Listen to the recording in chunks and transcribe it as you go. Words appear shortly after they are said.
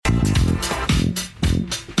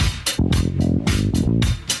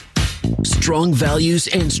Strong values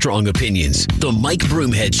and strong opinions. The Mike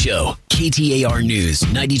Broomhead Show. KTAR News,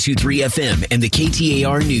 92.3 FM, and the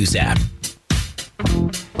KTAR News app.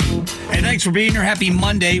 Hey, thanks for being here. Happy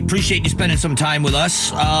Monday. Appreciate you spending some time with us.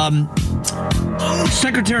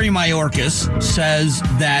 Secretary Mayorkas says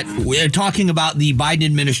that we're talking about the Biden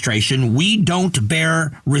administration. We don't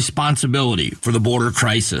bear responsibility for the border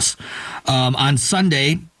crisis. On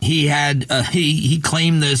Sunday, he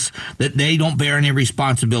claimed that they don't bear any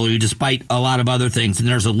responsibility despite a lot of other things. And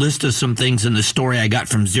there's a list of some things in the story I got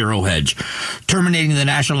from Zero Hedge. Terminating the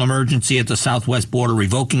national emergency at the southwest border,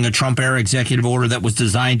 revoking a Trump-era executive order that was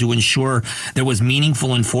designed to ensure there was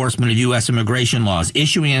meaningful enforcement of U.S. immigration laws,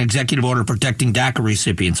 issuing an executive order protecting DACA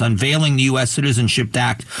recipients, unveiling the U.S. Citizenship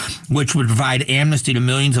Act, which would provide amnesty to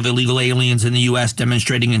millions of illegal aliens in the U.S.,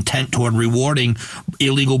 demonstrating intent toward rewarding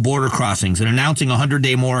illegal border crossings, and announcing a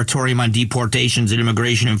 100-day moratorium on deportations and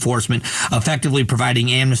immigration enforcement, effectively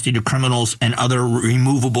providing amnesty to criminals and other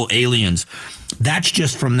removable aliens. That's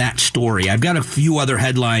just from that story. I've got a few other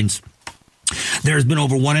headlines. There's been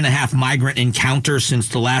over 1.5 migrant encounters since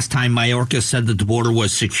the last time Mayorkas said that the border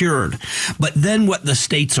was secured. But then what the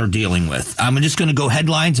states are dealing with. I'm just going to go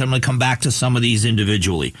headlines. I'm going to come back to some of these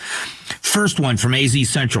individually. First one from AZ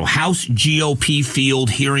Central. House GOP field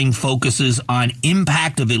hearing focuses on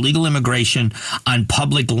impact of illegal immigration on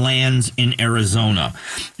public lands in Arizona.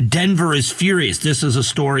 Denver is furious. This is a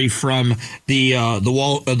story from the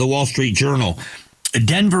Wall Street Journal.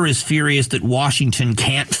 Denver is furious that Washington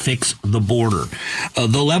can't fix the border.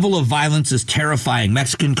 The level of violence is terrifying.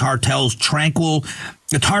 Mexican cartels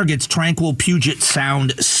targets tranquil Puget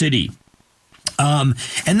Sound City. And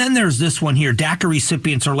then there's this one here. DACA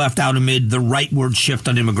recipients are left out amid the rightward shift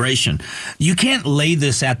on immigration. You can't lay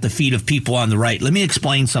this at the feet of people on the right. Let me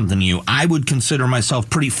explain something to you. I would consider myself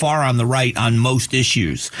pretty far on the right on most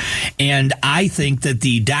issues. And I think that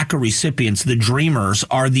the DACA recipients, the Dreamers,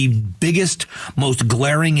 are the biggest, most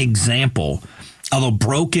glaring example of a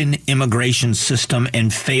broken immigration system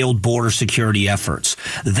and failed border security efforts.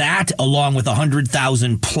 That, along with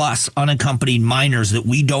 100,000 plus unaccompanied minors that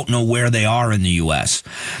we don't know where they are in the U.S.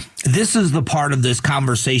 This is the part of this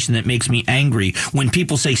conversation that makes me angry when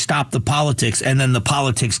people say stop the politics and then the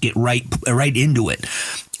politics get right into it.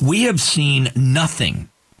 We have seen nothing.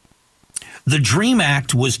 The DREAM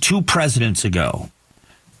Act was 2 presidents ago.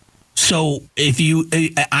 So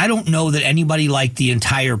I don't know that anybody liked the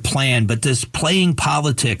entire plan, but this playing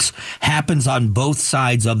politics happens on both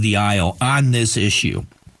sides of the aisle on this issue.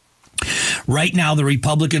 Right now, the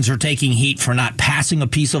Republicans are taking heat for not passing a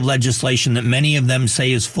piece of legislation that many of them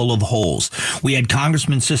say is full of holes. We had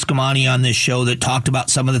Congressman Ciscomani on this show that talked about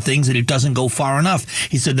some of the things that it doesn't go far enough.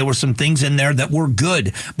 He said there were some things in there that were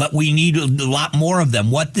good, but we need a lot more of them.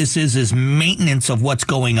 What this is maintenance of what's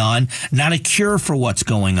going on, not a cure for what's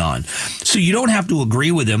going on. So you don't have to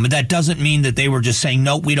agree with them, but that doesn't mean that they were just saying,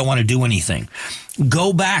 nope, we don't want to do anything.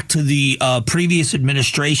 Go back to the previous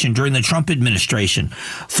administration, during the Trump administration.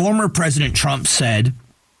 Former President Trump said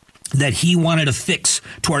that he wanted a fix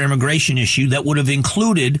to our immigration issue that would have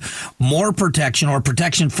included more protection or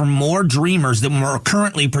protection for more Dreamers than were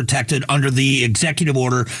currently protected under the executive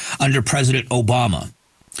order under President Obama.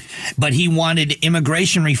 But he wanted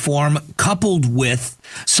immigration reform coupled with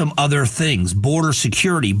some other things, border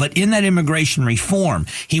security. But in that immigration reform,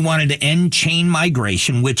 he wanted to end chain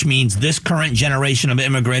migration, which means this current generation of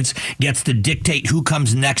immigrants gets to dictate who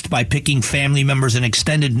comes next by picking family members and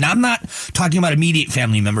extended. Now, I'm not talking about immediate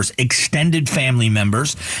family members, extended family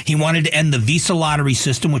members. He wanted to end the visa lottery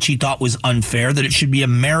system, which he thought was unfair, that it should be a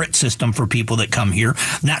merit system for people that come here,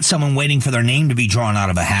 not someone waiting for their name to be drawn out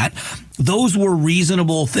of a hat. Those were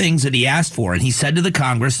reasonable things that he asked for. And he said to the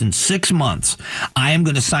Congress, in 6 months, I am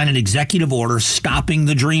going to sign an executive order stopping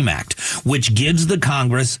the DREAM Act, which gives the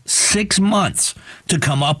Congress 6 months to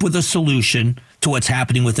come up with a solution to what's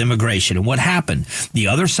happening with immigration. And what happened? The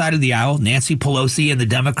other side of the aisle, Nancy Pelosi and the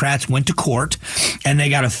Democrats went to court, and they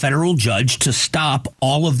got a federal judge to stop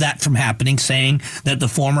all of that from happening, saying that the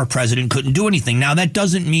former president couldn't do anything. Now, that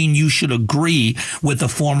doesn't mean you should agree with the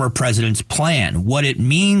former president's plan. What it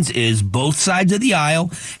means is both sides of the aisle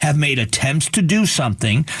have made attempts to do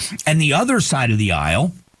something, and the other side of the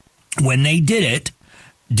aisle, when they did it,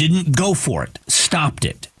 didn't go for it, stopped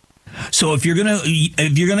it. So if you're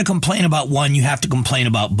gonna complain about one, you have to complain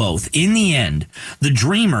about both. In the end, the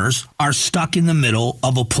Dreamers are stuck in the middle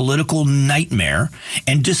of a political nightmare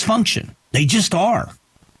and dysfunction. They just are.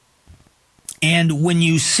 And when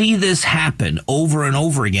you see this happen over and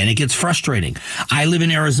over again, it gets frustrating. I live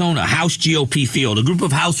in Arizona, House GOP field. A group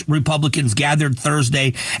of House Republicans gathered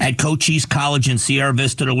Thursday at Cochise College in Sierra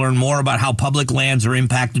Vista to learn more about how public lands are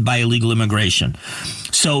impacted by illegal immigration.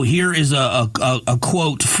 So here is a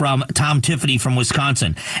quote from Tom Tiffany from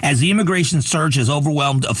Wisconsin. As the immigration surge has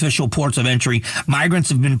overwhelmed official ports of entry, migrants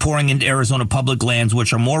have been pouring into Arizona public lands,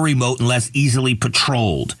 which are more remote and less easily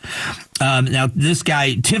patrolled. Now, this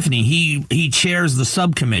guy, Tiffany, he chairs the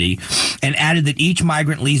subcommittee and added that each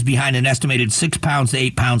migrant leaves behind an estimated 6 pounds to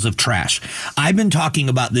 8 pounds of trash. I've been talking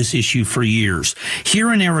about this issue for years.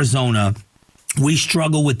 Here in Arizona, we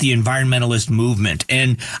struggle with the environmentalist movement.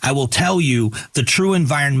 And I will tell you, the true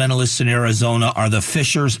environmentalists in Arizona are the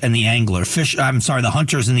fishers and the anglers. The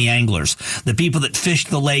hunters and the anglers. The people that fish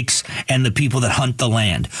the lakes and the people that hunt the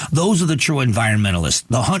land. Those are the true environmentalists.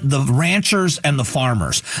 The ranchers and the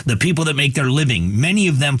farmers. The people that make their living, many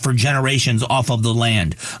of them for generations off of the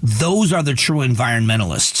land. Those are the true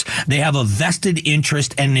environmentalists. They have a vested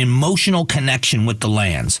interest and an emotional connection with the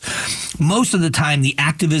lands. Most of the time, the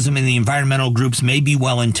activism in the environmental groups may be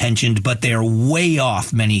well-intentioned, but they are way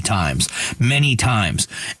off many times.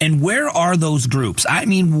 And where are those groups? I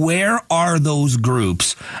mean, where are those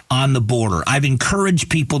groups on the border? I've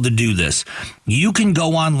encouraged people to do this. You can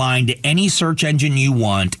go online to any search engine you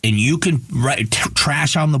want, and you can write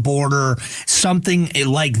trash on the border, something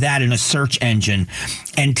like that in a search engine,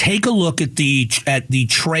 and take a look at the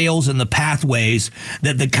trails and the pathways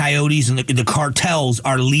that the coyotes and the cartels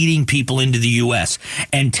are leading people into the U.S.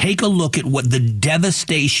 And take a look at what the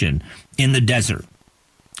devastation in the desert.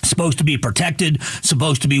 Supposed to be protected,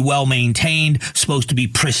 supposed to be well maintained, supposed to be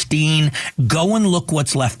pristine. Go and look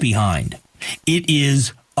what's left behind. It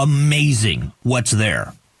is amazing what's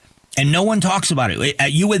there. And no one talks about it.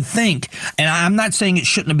 You would think, and I'm not saying it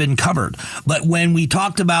shouldn't have been covered, but when we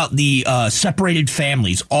talked about the separated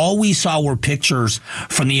families, all we saw were pictures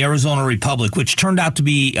from the Arizona Republic, which turned out to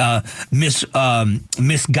be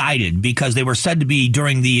misguided because they were said to be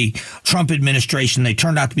during the Trump administration. They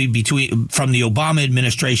turned out to be from the Obama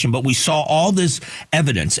administration, but we saw all this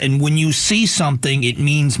evidence. And when you see something, it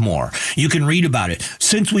means more. You can read about it.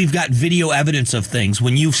 Since we've got video evidence of things,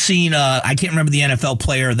 when you've seen, I can't remember the NFL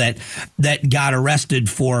player that got arrested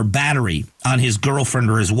for battery on his girlfriend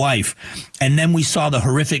or his wife. And then we saw the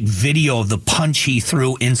horrific video of the punch he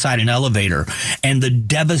threw inside an elevator, and the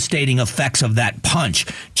devastating effects of that punch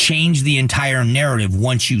change the entire narrative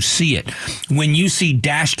once you see it. When you see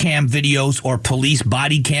dash cam videos or police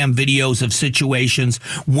body cam videos of situations,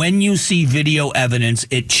 when you see video evidence,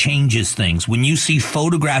 it changes things. When you see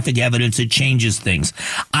photographic evidence, it changes things.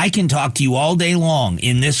 I can talk to you all day long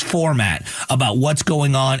in this format about what's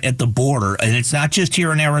going on at the border, and it's not just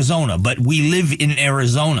here in Arizona, but we live in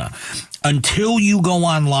Arizona. Until you go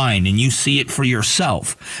online and you see it for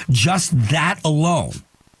yourself, just that alone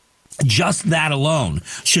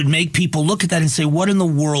should make people look at that and say, what in the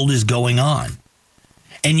world is going on?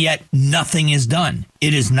 And yet nothing is done.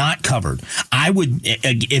 It is not covered. I would,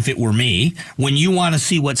 if it were me, when you want to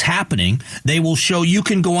see what's happening, they will show, you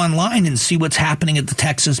can go online and see what's happening at the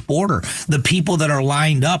Texas border. The people that are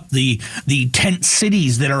lined up, the tent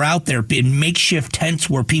cities that are out there in makeshift tents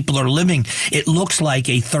where people are living. It looks like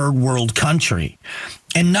a third world country.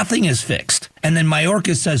 And nothing is fixed. And then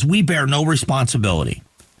Mayorkas says, we bear no responsibility.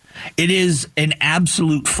 It is an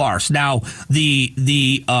absolute farce. Now,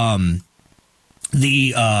 the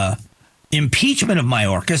impeachment of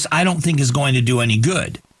Mayorkas, I don't think is going to do any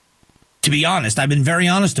good. To be honest, I've been very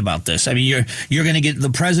honest about this. I mean, you're going to get, the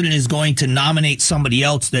president is going to nominate somebody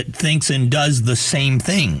else that thinks and does the same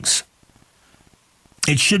things.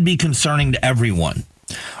 It should be concerning to everyone.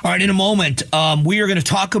 All right, in a moment, we are going to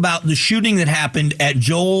talk about the shooting that happened at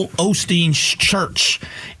Joel Osteen's church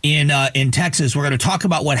in Texas. We're going to talk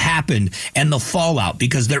about what happened and the fallout,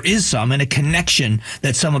 because there is some and a connection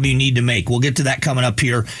that some of you need to make. We'll get to that coming up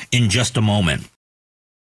here in just a moment.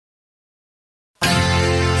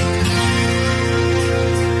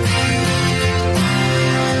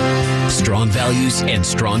 Strong values and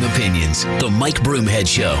strong opinions. The Mike Broomhead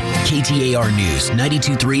Show. KTAR News,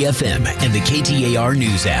 92.3 FM, and the KTAR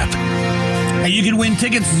News app. Hey, you can win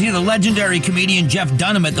tickets to see the legendary comedian Jeff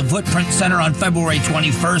Dunham at the Footprint Center on February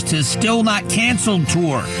 21st. His Still Not Canceled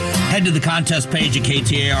tour. Head to the contest page at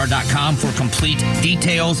KTAR.com for complete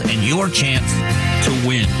details and your chance to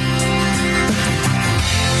win.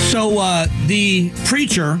 So the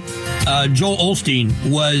preacher, Joel Osteen,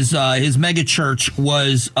 was his mega church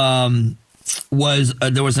was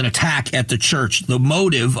there was an attack at the church. The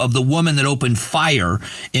motive of the woman that opened fire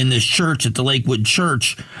in this church at the Lakewood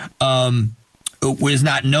Church was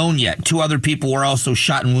not known yet. 2 other people were also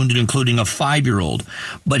shot and wounded, including a 5-year-old.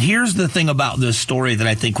 But here's the thing about this story that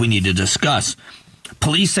I think we need to discuss.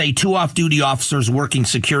 Police say 2 off-duty officers working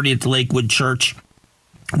security at the Lakewood Church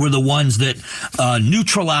were the ones that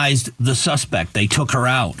neutralized the suspect. They took her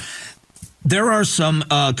out. There are some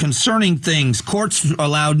concerning things. Courts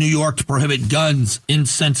allowed New York to prohibit guns in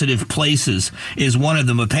sensitive places is one of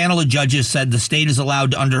them. A panel of judges said the state is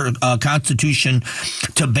allowed under Constitution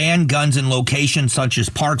to ban guns in locations such as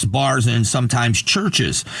parks, bars, and sometimes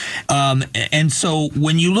churches. And so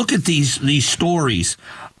when you look at these stories,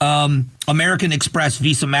 American Express,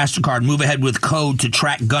 Visa, MasterCard move ahead with code to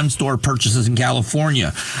track gun store purchases in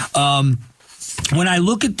California. When I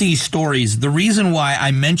look at these stories, the reason why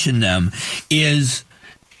I mention them is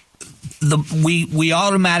we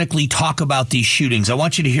automatically talk about these shootings. I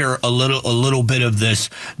want you to hear a little bit of this.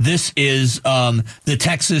 This is the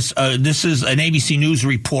Texas. This is an ABC News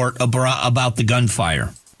report about the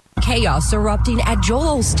gunfire. Chaos erupting at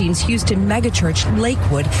Joel Osteen's Houston megachurch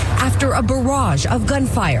Lakewood after a barrage of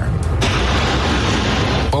gunfire.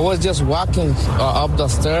 I was just walking up the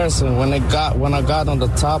stairs, and when I got on the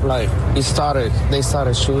top, they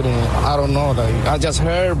started shooting. I don't know, I just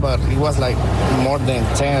heard, but it was like more than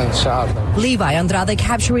 10 shots. Levi Andrade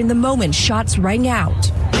capturing the moment shots rang out.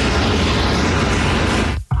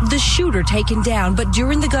 The shooter taken down, but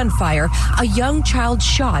during the gunfire, a young child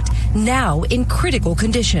shot, now in critical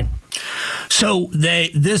condition. So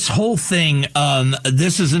this whole thing,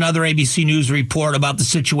 this is another ABC News report about the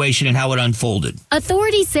situation and how it unfolded.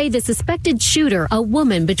 Authorities say the suspected shooter, a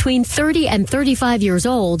woman between 30 and 35 years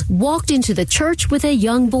old, walked into the church with a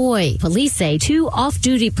young boy. Police say 2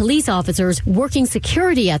 off-duty police officers working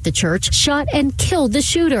security at the church shot and killed the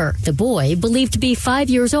shooter. The boy, believed to be 5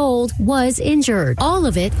 years old, was injured. All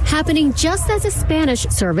of it happening just as a Spanish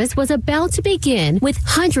service was about to begin, with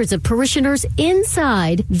hundreds of parishioners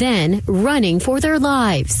inside, then running for their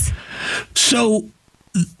lives. So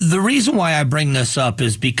the reason why I bring this up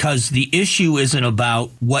is because the issue isn't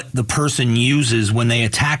about what the person uses when they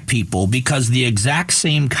attack people, because the exact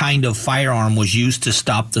same kind of firearm was used to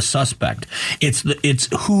stop the suspect. It's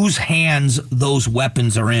whose hands those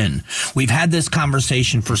weapons are in. We've had this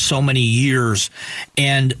conversation for so many years,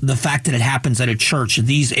 and the fact that it happens at a church,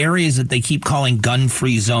 these areas that they keep calling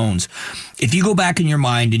gun-free zones. If you go back in your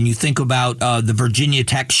mind and you think about the Virginia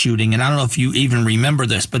Tech shooting, and I don't know if you even remember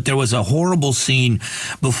this, but there was a horrible scene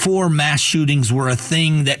before mass shootings were a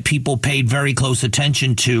thing that people paid very close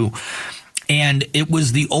attention to. And it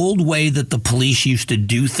was the old way that the police used to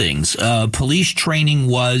do things. Police training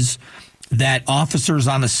was that officers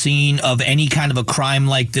on a scene of any kind of a crime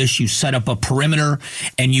like this, you set up a perimeter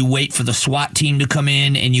and you wait for the SWAT team to come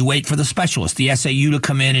in and you wait for the specialist, the SAU, to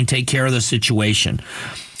come in and take care of the situation.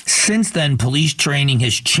 Since then, police training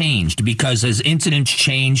has changed because as incidents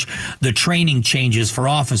change, the training changes for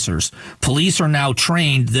officers. Police are now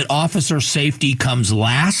trained that officer safety comes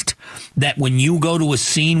last, that when you go to a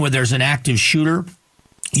scene where there's an active shooter,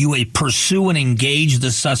 you pursue and engage the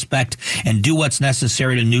suspect and do what's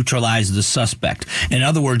necessary to neutralize the suspect. In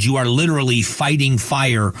other words, you are literally fighting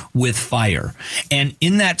fire with fire. And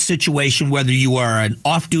in that situation, whether you are an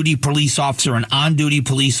off-duty police officer, an on-duty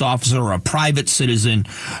police officer, or a private citizen,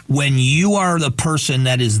 when you are the person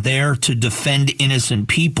that is there to defend innocent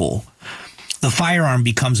people, the firearm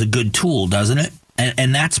becomes a good tool, doesn't it?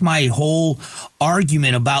 And that's my whole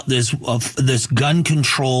argument about this gun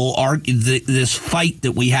control, this fight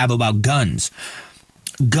that we have about guns.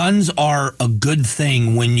 Guns are a good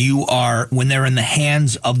thing when they're in the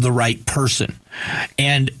hands of the right person.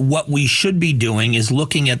 And what we should be doing is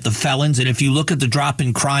looking at the felons. And if you look at the drop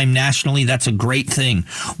in crime nationally, that's a great thing.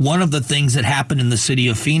 One of the things that happened in the city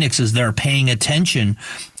of Phoenix is they're paying attention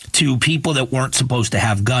to people that weren't supposed to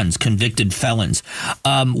have guns, convicted felons.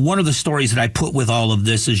 One of the stories that I put with all of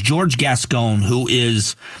this is George Gascon, who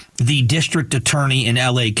is the district attorney in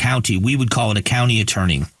L.A. County. We would call it a county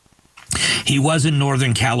attorney. He was in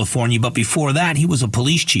Northern California, but before that, he was a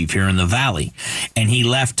police chief here in the Valley. And he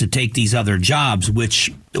left to take these other jobs,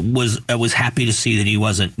 which I was happy to see that he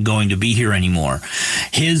wasn't going to be here anymore.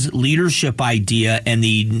 His leadership idea and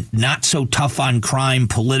the not so tough on crime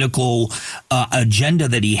political agenda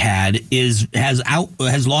that he had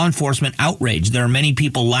has law enforcement outraged. There are many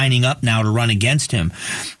people lining up now to run against him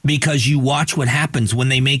because you watch what happens when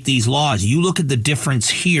they make these laws. You look at the difference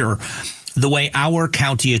here. The way our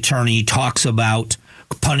county attorney talks about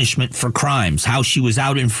punishment for crimes, how she was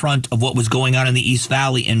out in front of what was going on in the East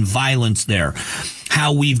Valley and violence there,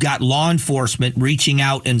 how we've got law enforcement reaching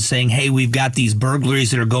out and saying, hey, we've got these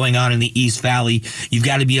burglaries that are going on in the East Valley. You've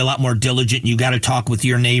got to be a lot more diligent. You've got to talk with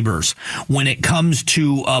your neighbors. When it comes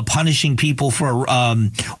to punishing people for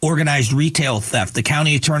organized retail theft, the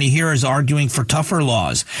county attorney here is arguing for tougher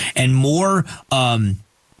laws and more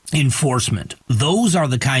enforcement. Those are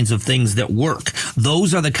the kinds of things that work.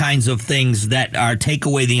 Those are the kinds of things that are take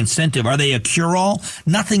away the incentive. Are they a cure-all?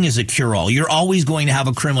 Nothing is a cure-all. You're always going to have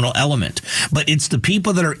a criminal element. But it's the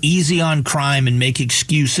people that are easy on crime and make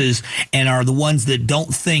excuses and are the ones that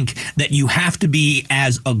don't think that you have to be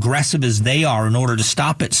as aggressive as they are in order to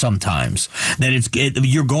stop it sometimes. That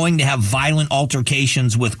you're going to have violent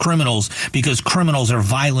altercations with criminals because criminals are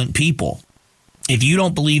violent people. If you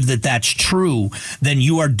don't believe that that's true, then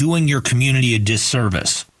you are doing your community a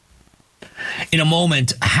disservice. In a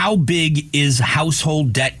moment, how big is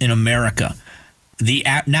household debt in America?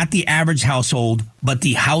 Not the average household, but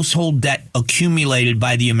the household debt accumulated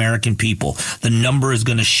by the American people. The number is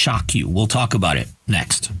going to shock you. We'll talk about it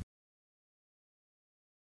next.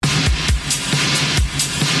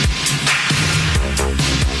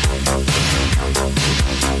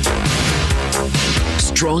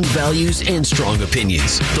 Strong values and strong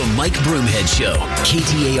opinions. The Mike Broomhead Show.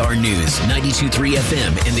 KTAR News, 92.3 FM,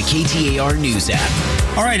 and the KTAR News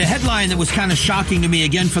app. All right, a headline that was kind of shocking to me,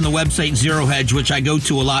 again, from the website Zero Hedge, which I go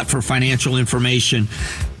to a lot for financial information.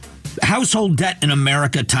 Household debt in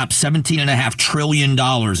America tops $17.5 trillion,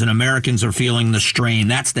 and Americans are feeling the strain.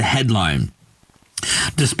 That's the headline.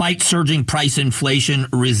 Despite surging price inflation,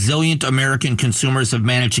 resilient American consumers have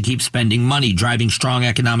managed to keep spending money, driving strong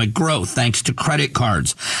economic growth thanks to credit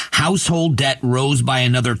cards. Household debt rose by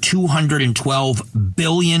another $212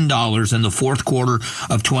 billion in the fourth quarter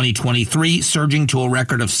of 2023, surging to a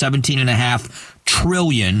record of $17.5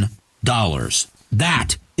 trillion.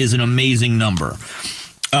 That is an amazing number.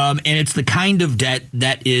 And it's the kind of debt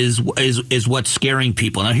that is what's scaring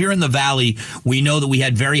people. Now, here in the Valley, we know that we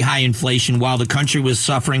had very high inflation. While the country was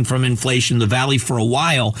suffering from inflation, the Valley for a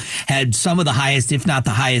while had some of the highest, if not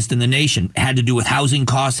the highest in the nation. It had to do with housing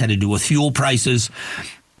costs, had to do with fuel prices.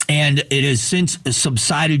 And it has since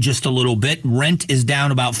subsided just a little bit. Rent is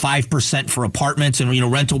down about 5% for apartments and,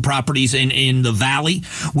 rental properties in the Valley,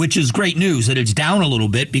 which is great news that it's down a little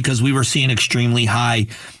bit because we were seeing extremely high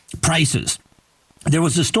prices. There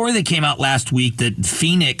was a story that came out last week that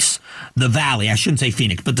Phoenix, the Valley, I shouldn't say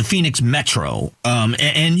Phoenix, but the Phoenix Metro, and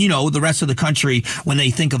the rest of the country, when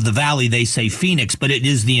they think of the Valley, they say Phoenix, but it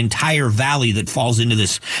is the entire Valley that falls into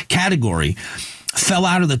this category, fell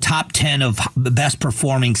out of the top 10 of the best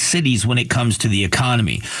performing cities when it comes to the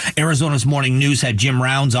economy. Arizona's Morning News had Jim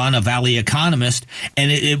Rounds on, a Valley economist,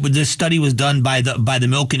 and this study was done by the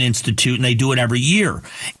Milken Institute, and they do it every year.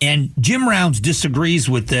 And Jim Rounds disagrees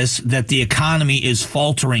with this, that the economy is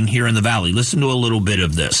faltering here in the Valley. Listen to a little bit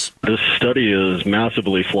of this. This study is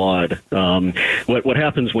massively flawed. What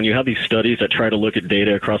happens when you have these studies that try to look at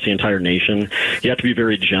data across the entire nation, you have to be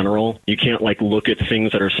very general. You can't look at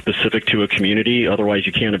things that are specific to a community. Otherwise,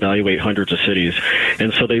 you can't evaluate hundreds of cities.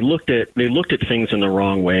 And so they looked at things in the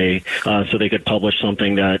wrong way, so they could publish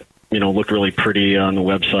something that looked really pretty on the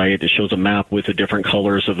website. It shows a map with the different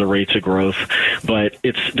colors of the rates of growth. But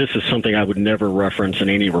this is something I would never reference in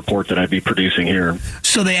any report that I'd be producing here.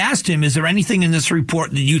 So they asked him, is there anything in this report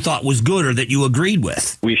that you thought was good or that you agreed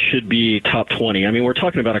with? We should be top 20. I mean, we're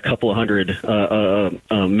talking about a couple of hundred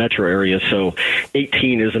metro areas, so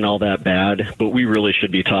 18 isn't all that bad, but we really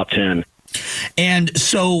should be top 10. And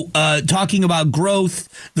so talking about growth,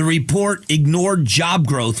 the report ignored job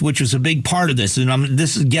growth, which was a big part of this. And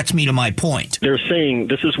this gets me to my point. They're saying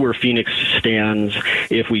this is where Phoenix stands.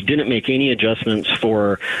 If we didn't make any adjustments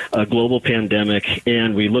for a global pandemic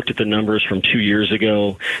and we looked at the numbers from 2 years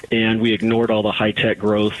ago and we ignored all the high-tech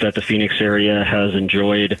growth that the Phoenix area has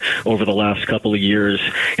enjoyed over the last couple of years,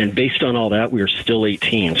 and based on all that, we are still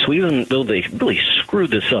 18. So even though they really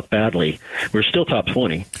screwed this up badly, we're still top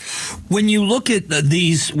 20. When you look at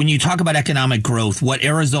when you talk about economic growth, what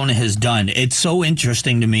Arizona has done, it's so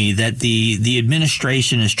interesting to me that the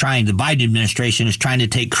administration is the Biden administration is trying to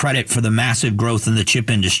take credit for the massive growth in the chip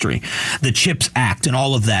industry, the CHIPS Act and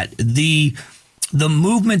all of that. The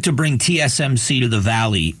movement to bring TSMC to the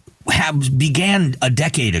Valley began a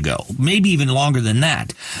decade ago, maybe even longer than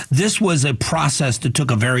that. This was a process that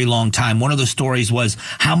took a very long time. One of the stories was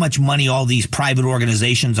how much money all these private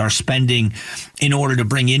organizations are spending in order to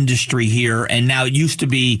bring industry here. And now it used to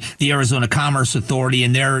be the Arizona Commerce Authority,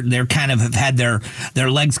 and they're kind of have had their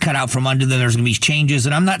legs cut out from under them. There's going to be changes.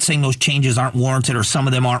 And I'm not saying those changes aren't warranted or some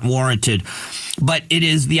of them aren't warranted, but it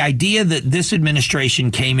is the idea that this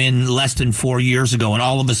administration came in less than 4 years ago, and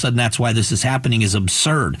all of a sudden that's why this is happening, is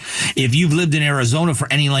absurd. If you've lived in Arizona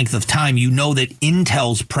for any length of time, you know that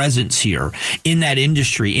Intel's presence here in that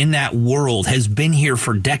industry, in that world, has been here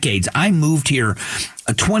for decades. I moved here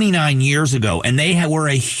 29 years ago, and they were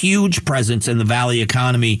a huge presence in the Valley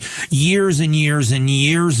economy years and years and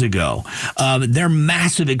years ago. Their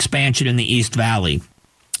massive expansion in the East Valley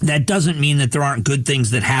That doesn't mean that there aren't good things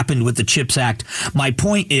that happened with the CHIPS Act. My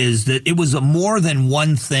point is that it was more than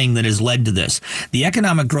one thing that has led to this. The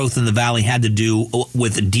economic growth in the Valley had to do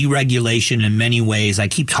with deregulation in many ways. I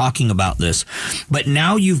keep talking about this. But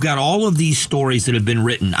now you've got all of these stories that have been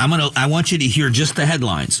written. I want you to hear just the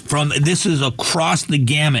headlines. This is across the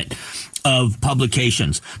gamut of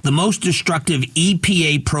publications. The most destructive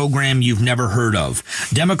EPA program you've never heard of.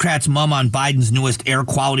 Democrats mum on Biden's newest air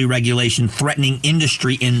quality regulation threatening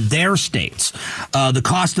industry in their states. The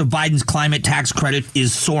cost of Biden's climate tax credit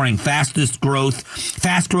is soaring. Fast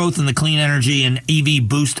growth in the clean energy and EV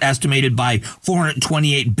boost estimated by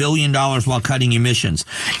 $428 billion while cutting emissions.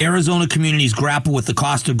 Arizona communities grapple with the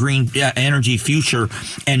cost of green energy future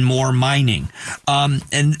and more mining.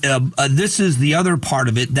 This is the other part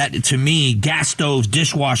of it that, to me, gas stoves,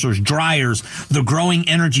 dishwashers, dryers, the growing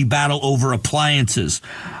energy battle over appliances.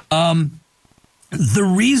 The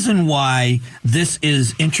reason why this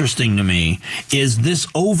is interesting to me is this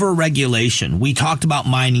over-regulation. We talked about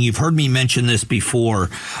mining. You've heard me mention this before.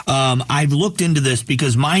 I've looked into this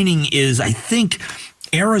because mining is, I think,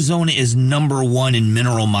 Arizona is number one in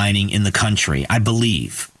mineral mining in the country, I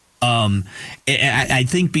believe. I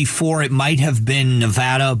think before it might have been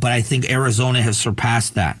Nevada, but I think Arizona has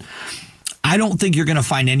surpassed that. I don't think you're going to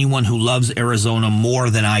find anyone who loves Arizona more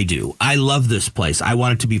than I do. I love this place. I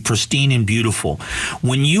want it to be pristine and beautiful.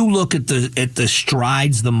 When you look at the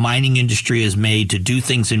strides the mining industry has made to do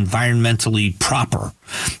things environmentally proper,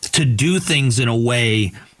 to do things in a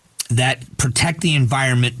way that protect the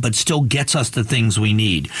environment but still gets us the things we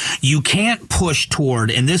need. You can't push toward,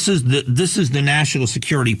 and this is the national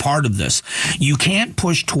security part of this, you can't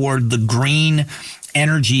push toward the green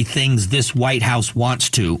energy things this White House wants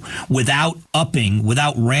to without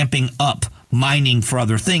ramping up mining for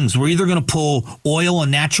other things. We're either going to pull oil and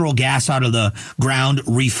natural gas out of the ground,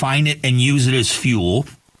 refine it, and use it as fuel,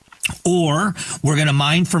 or we're going to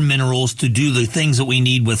mine for minerals to do the things that we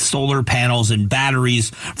need with solar panels and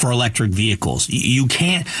batteries for electric vehicles.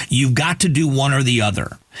 You've got to do one or the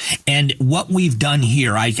other. And what we've done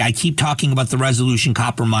here, I keep talking about the Resolution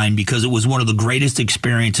Copper Mine because it was one of the greatest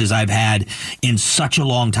experiences I've had in such a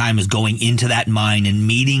long time, is going into that mine and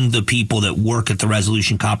meeting the people that work at the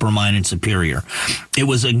Resolution Copper Mine in Superior. It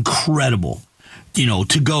was incredible.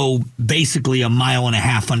 To go basically a mile and a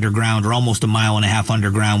half underground, or almost a mile and a half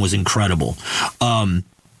underground, was incredible.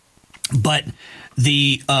 But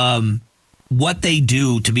what they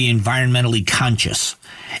do to be environmentally conscious,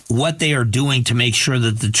 what they are doing to make sure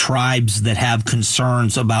that the tribes that have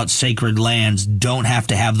concerns about sacred lands don't have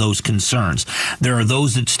to have those concerns. There are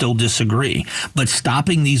those that still disagree. But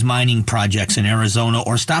stopping these mining projects in Arizona,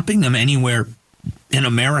 or stopping them anywhere in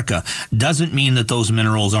America, doesn't mean that those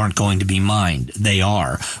minerals aren't going to be mined. They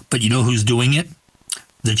are. But you know who's doing it?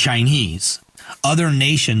 The Chinese. Other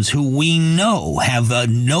nations who we know have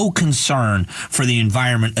no concern for the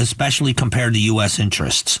environment, especially compared to U.S.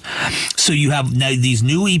 interests. So you have now these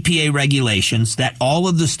new EPA regulations that all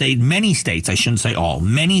of the many states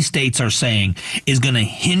are saying is going to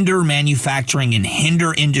hinder manufacturing and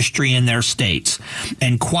hinder industry in their states.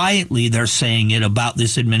 And quietly they're saying it about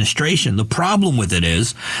this administration. The problem with it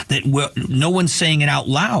is that no one's saying it out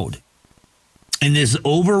loud. And this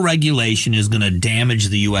over-regulation is going to damage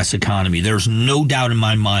the U.S. economy. There's no doubt in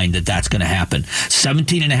my mind that that's going to happen.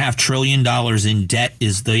 $17.5 trillion in debt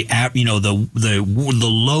is the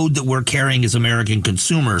load that we're carrying as American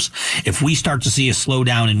consumers. If we start to see a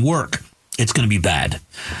slowdown in work, it's going to be bad.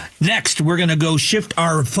 Next, we're going to go shift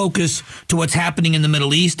our focus to what's happening in the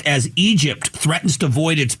Middle East as Egypt threatens to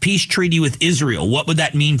void its peace treaty with Israel. What would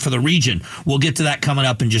that mean for the region? We'll get to that coming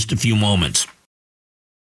up in just a few moments.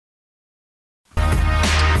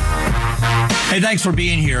 Hey, thanks for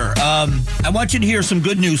being here. I want you to hear some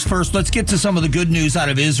good news first. Let's get to some of the good news out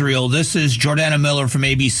of Israel. This is Jordana Miller from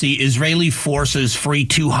ABC. Israeli forces free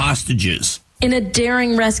 2 hostages. In a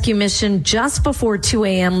daring rescue mission just before 2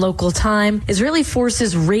 a.m. local time, Israeli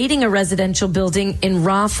forces raiding a residential building in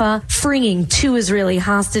Rafah, freeing 2 Israeli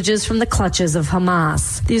hostages from the clutches of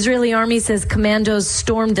Hamas. The Israeli army says commandos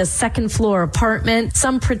stormed a second-floor apartment,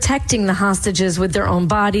 some protecting the hostages with their own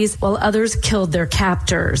bodies, while others killed their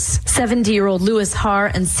captors. 70-year-old Louis Har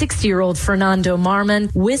and 60-year-old Fernando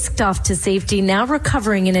Marman whisked off to safety, now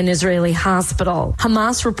recovering in an Israeli hospital.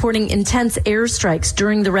 Hamas reporting intense airstrikes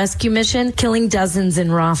during the rescue mission, killing dozens in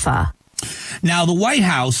Rafah. Now, the White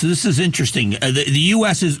House, this is interesting. The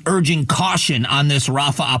U.S. is urging caution on this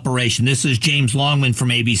Rafah operation. This is James Longman from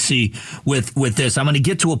ABC with this. I'm going to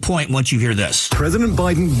get to a point once you hear this. President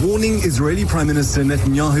Biden warning Israeli Prime Minister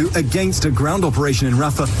Netanyahu against a ground operation in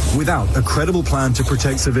Rafah without a credible plan to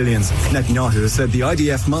protect civilians. Netanyahu has said the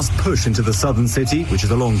IDF must push into the southern city, which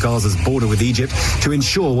is along Gaza's border with Egypt, to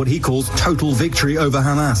ensure what he calls total victory over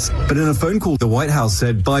Hamas. But in a phone call, the White House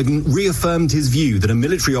said Biden reaffirmed his view that a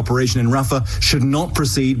military operation in Rafah should not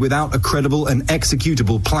proceed without a credible and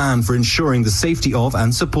executable plan for ensuring the safety of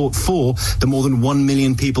and support for the more than 1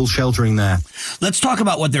 million people sheltering there. Let's talk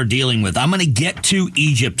about what they're dealing with. I'm going to get to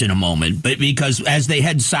Egypt in a moment, but because as they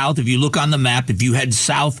head south, if you look on the map, if you head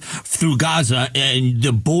south through Gaza, and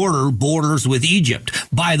the border borders with Egypt.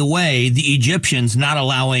 By the way, the Egyptians not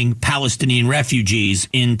allowing Palestinian refugees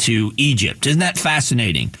into Egypt. Isn't that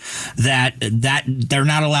fascinating? That they're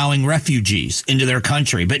not allowing refugees into their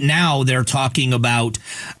country, but now they're talking about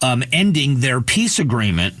ending their peace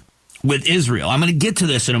agreement with Israel. I'm going to get to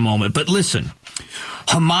this in a moment, but listen.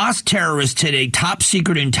 Hamas terrorists hit a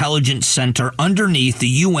top-secret intelligence center underneath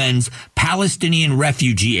the UN's Palestinian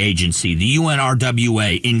Refugee Agency, the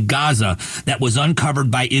UNRWA, in Gaza that was uncovered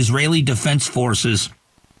by Israeli Defense Forces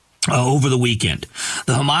over the weekend.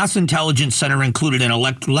 The Hamas Intelligence Center included an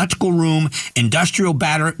electrical room, industrial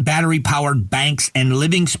battery-powered banks, and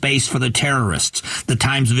living space for the terrorists. The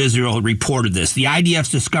Times of Israel reported this. The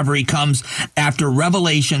IDF's discovery comes after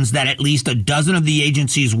revelations that at least a dozen of the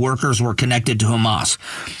agency's workers were connected to Hamas.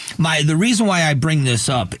 The reason why I bring this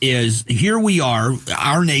up is here we are,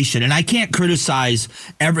 our nation, and I can't criticize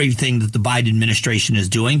everything that the Biden administration is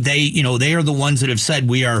doing. They are the ones that have said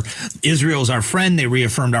Israel's our friend. They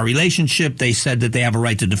reaffirmed our relationship. They said that they have a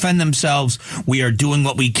right to defend themselves. We are doing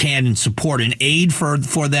what we can in support and aid for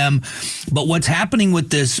them. But what's happening with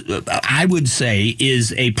this, I would say,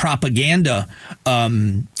 is a propaganda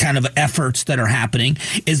kind of efforts that are happening,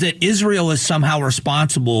 is that Israel is somehow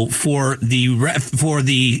responsible for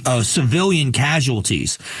the civilian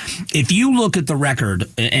casualties. If you look at the record,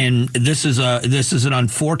 and this is an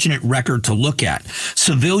unfortunate record to look at,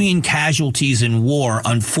 civilian casualties in war,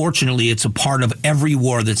 unfortunately, it's a part of every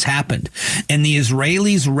war that's happened. And the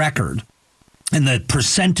Israelis' record and the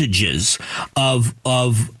percentages of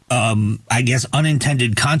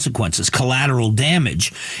unintended consequences, collateral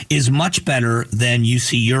damage, is much better than you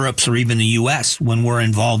see Europe's or even the U.S. when we're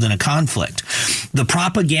involved in a conflict. The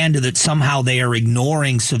propaganda that somehow they are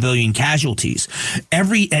ignoring civilian casualties.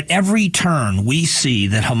 At every turn, we see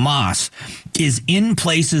that Hamas is in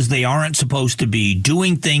places they aren't supposed to be,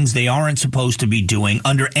 doing things they aren't supposed to be doing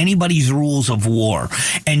under anybody's rules of war.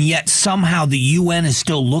 And yet somehow the UN is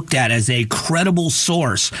still looked at as a credible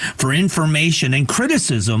source for information and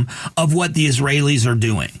criticism of what the Israelis are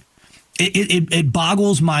doing. It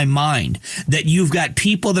boggles my mind that you've got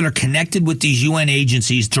people that are connected with these UN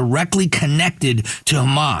agencies, directly connected to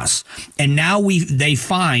Hamas, and now they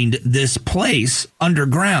find this place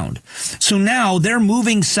underground. So now they're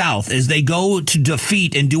moving south as they go to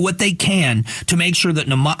defeat and do what they can to make sure that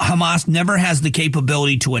Hamas never has the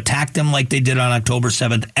capability to attack them like they did on October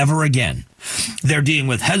 7th ever again. They're dealing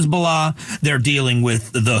with Hezbollah. They're dealing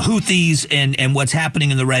with the Houthis and what's happening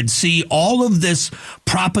in the Red Sea. All of this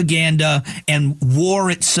propaganda and war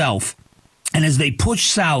itself. And as they push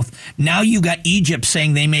south, now you got Egypt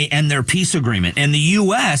saying they may end their peace agreement. And the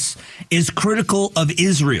U.S. is critical of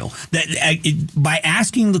Israel. That by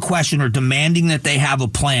asking the question or demanding that they have a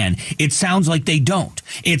plan, it sounds like they don't.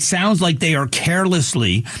 It sounds like they are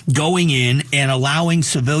carelessly going in and allowing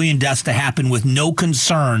civilian deaths to happen with no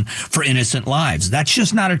concern for innocent lives. That's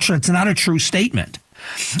just not it's not a true statement.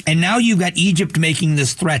 And now you've got Egypt making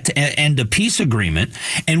this threat to end a peace agreement.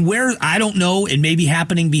 And where, I don't know, it may be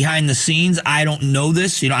happening behind the scenes. I don't know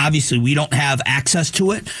this. Obviously we don't have access to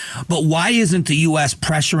it. But why isn't the U.S.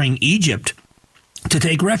 pressuring Egypt to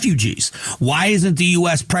take refugees? Why isn't the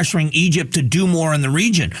U.S. pressuring Egypt to do more in the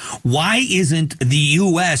region? Why isn't the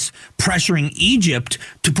U.S. pressuring Egypt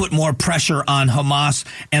to put more pressure on Hamas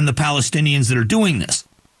and the Palestinians that are doing this?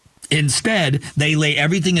 Instead, they lay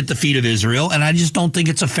everything at the feet of Israel, and I just don't think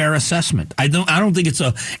it's a fair assessment. I don't think it's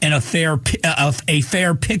a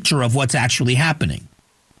fair picture of what's actually happening.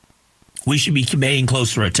 We should be paying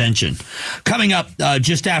closer attention. Coming up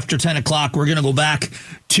just after 10 o'clock, we're going to go back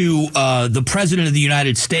to the President of the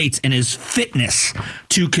United States and his fitness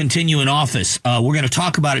to continue in office. We're going to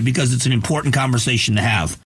talk about it because it's an important conversation to have.